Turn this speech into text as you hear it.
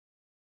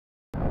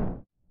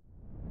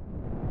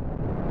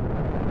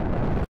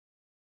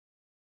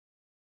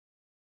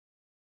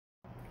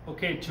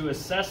Okay, to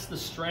assess the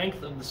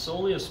strength of the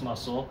soleus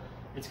muscle,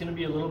 it's going to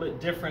be a little bit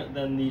different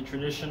than the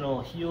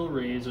traditional heel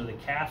raise or the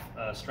calf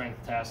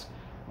strength test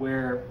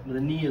where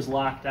the knee is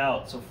locked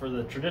out. So for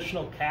the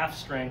traditional calf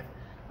strength,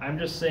 I'm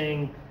just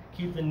saying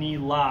keep the knee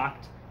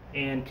locked,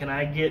 and can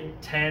I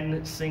get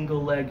 10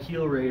 single leg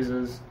heel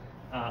raises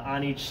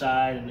on each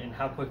side, and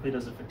how quickly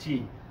does it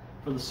fatigue?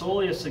 For the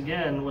soleus,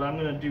 again, what I'm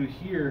going to do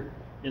here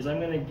is I'm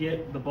going to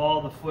get the ball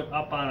of the foot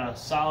up on a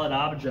solid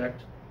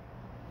object,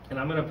 and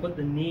I'm going to put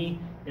the knee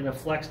in a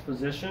flexed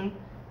position.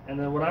 And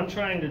then what I'm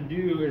trying to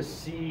do is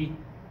see,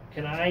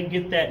 can I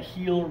get that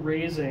heel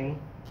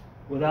raising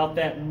without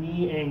that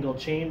knee angle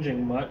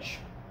changing much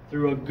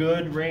through a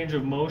good range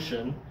of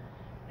motion,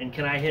 and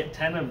can I hit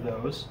 10 of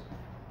those?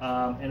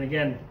 And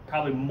again,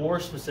 probably more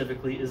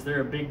specifically, is there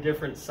a big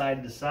difference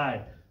side to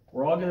side?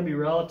 We're all going to be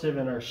relative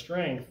in our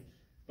strength,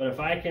 but if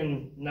I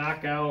can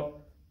knock out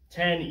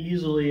 10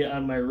 easily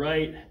on my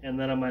right, and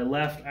then on my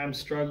left I'm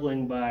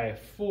struggling by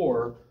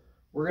 4,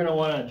 we're going to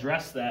want to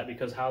address that,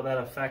 because how that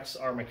affects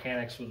our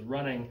mechanics with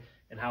running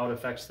and how it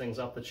affects things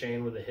up the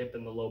chain with the hip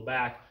and the low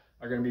back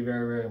are going to be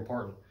very, very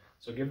important.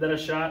 So give that a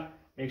shot.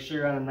 Make sure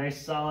you're on a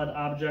nice solid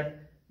object.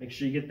 Make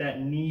sure you get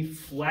that knee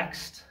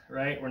flexed,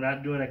 right? We're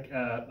not doing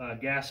a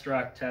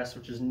gastroc test,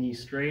 which is knee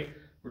straight.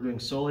 We're doing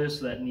soleus,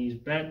 so that knee's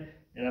bent,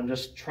 and I'm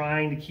just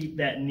trying to keep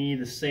that knee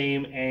the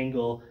same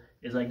angle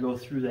as I go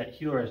through that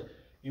heel raise.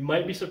 You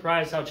might be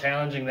surprised how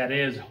challenging that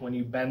is when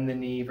you bend the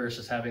knee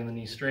versus having the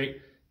knee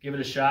straight. Give it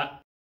a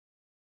shot.